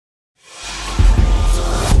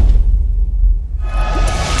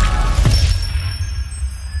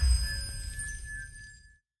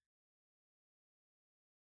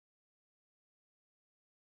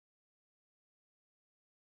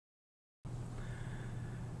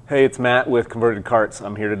Hey, it's Matt with Converted Carts.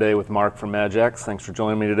 I'm here today with Mark from MadJax. Thanks for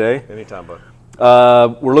joining me today. Anytime,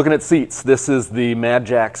 bud. We're looking at seats. This is the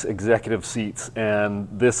MadJax executive seats, and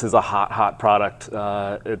this is a hot product.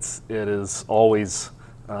 It is always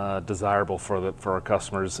desirable for our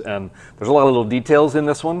customers, and there's a lot of little details in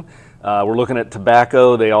this one. We're looking at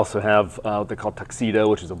tobacco. They also have what they call tuxedo,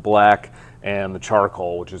 which is a black, and the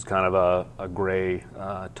charcoal, which is kind of a gray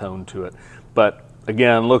tone to it. But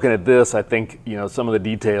again, looking at this, I think some of the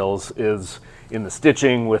details is in the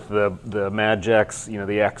stitching with the MadJax,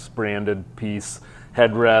 the X branded piece,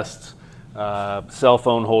 headrests, cell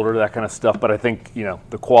phone holder, that kind of stuff. But I think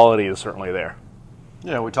the quality is certainly there.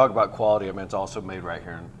 Yeah, we talk about quality. I mean, it's also made right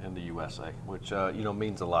here in the USA, which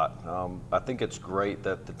means a lot. I think it's great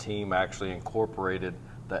that the team actually incorporated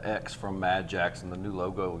the X from MadJax and the new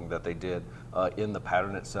logoing that they did in the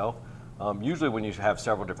pattern itself. Usually when you have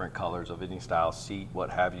several different colors of any style seat,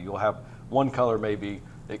 what have you, you'll have one color maybe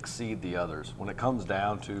exceed the others. When it comes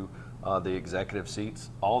down to the executive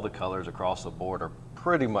seats, all the colors across the board are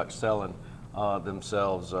pretty much selling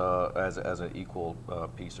themselves as an equal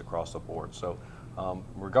piece across the board. So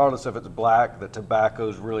regardless if it's black, the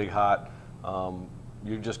tobacco's really hot,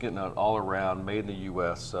 you're just getting an all-around made in the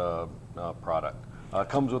U.S. Product.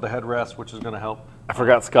 Comes with a headrest, which is going to help. I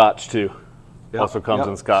forgot Scotch too. Yep. Also comes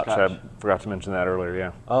in Scotch. I forgot to mention that earlier,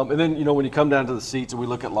 yeah. And then, when you come down to the seats and we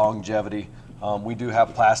look at longevity, we do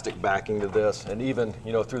have plastic backing to this. And even,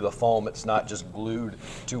 through the foam, it's not just glued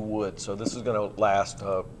to wood. So this is going to last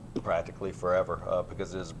practically forever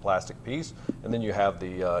because it is a plastic piece. And then you have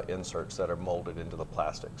the inserts that are molded into the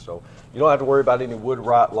plastic. So you don't have to worry about any wood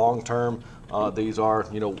rot long term. These are,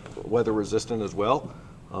 weather resistant as well.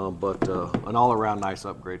 But an all around nice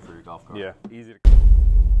upgrade for your golf cart. Yeah, easy to